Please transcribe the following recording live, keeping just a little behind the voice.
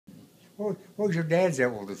What was your dad's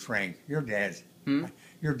oldest rank? Your dad's. Hmm?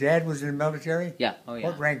 Your dad was in the military? Yeah. Oh, yeah.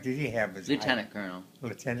 What rank did he have? Lieutenant Colonel.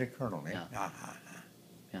 Lieutenant Colonel, Yeah. Uh-huh.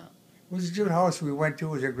 Yeah. It was a good house we went to.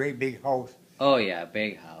 It was a great big house. Oh, yeah.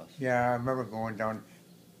 Big house. Yeah, I remember going down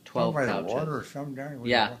 12 by the couches. water or something down.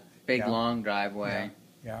 Yeah. Big, Yeah. long driveway.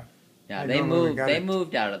 Yeah. Yeah, I they remember we moved. got They it.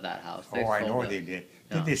 moved out of that house. They Oh, I sold know it. they did.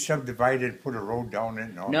 No. Did they subdivide it and put a road down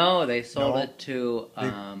it? No, they sold No? it to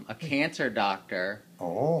a cancer doctor,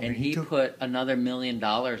 Oh, and he put another $1 million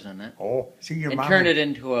in it Oh, see your and mom. turned it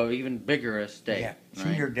into an even bigger estate. Yeah. See,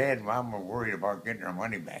 right? your dad and mom were worried about getting their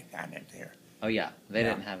money back on it there. Oh yeah, they Yeah.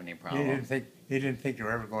 didn't have any They problem. didn't think they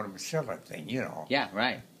were ever going to sell that thing, you know. Yeah,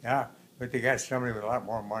 right. Yeah, but they got somebody with a lot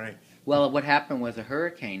more money. Well, what happened was a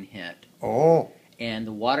hurricane hit, Oh, and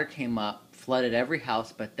the water came up, flooded every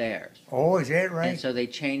house but theirs. oh, is that right? And so they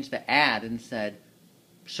changed the ad and said,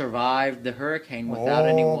 "Survived the hurricane without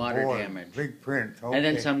any water boy, damage." Big print. Okay. And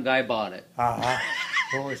then some guy bought it.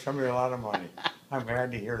 Boy, somebody a lot of money. I'm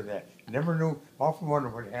glad to hear that. Never knew. Often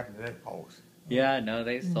wondered what happened to that house. Yeah, no,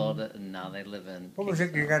 they sold it, and now they live in. What was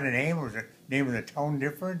it? You got a name? Was the name of the town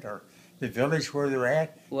different, or the village where they're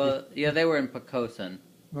at? Well, yeah, they were in Poquoson.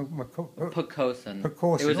 Poquoson.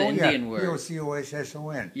 Poquoson. It was an Indian word.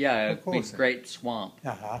 P-O-C-O-S-S-O-N. Yeah, a big Poquoson. great swamp.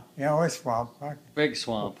 Yeah, oh, it's swamp. Big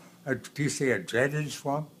swamp. Do you say a dreaded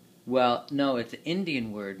swamp? Well, no, it's an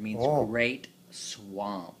Indian word, means Oh. great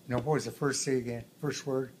swamp. No, what was the first say again? First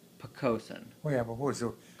word? Poquoson. Oh, yeah, but what was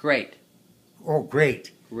the... Great. Oh,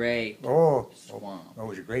 great. Great Oh. swamp. Oh, it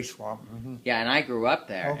was a great swamp. Mm-hmm. Yeah, and I grew up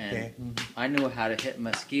there, Okay. and I knew how to hit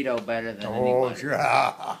mosquito better than Oh, anybody. sure.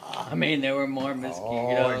 I mean, there were more Oh,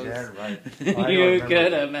 mosquitoes. is that right? You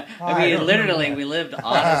could have. I mean, literally, we lived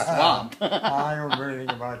on a swamp. I don't know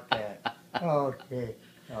anything about that. Okay.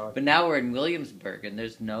 But now we're in Williamsburg, and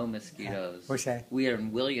there's no mosquitoes. What's that? We are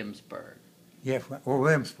in Williamsburg. Yeah, well,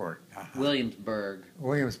 Williamsport. Williamsburg.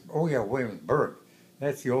 Oh yeah, Williamsburg.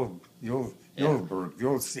 That's the old burg, the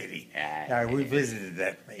old city. Yeah, we visited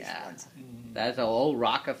that place once. That's an old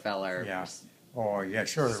Rockefeller. Yeah. Oh yeah,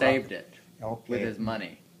 sure. Saved it Okay. with his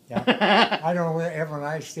money. Yeah. I don't know whether Evan and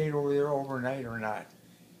I stayed over there overnight or not.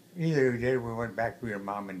 Either we did, we went back to your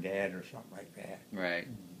mom and dad or something like that. Right.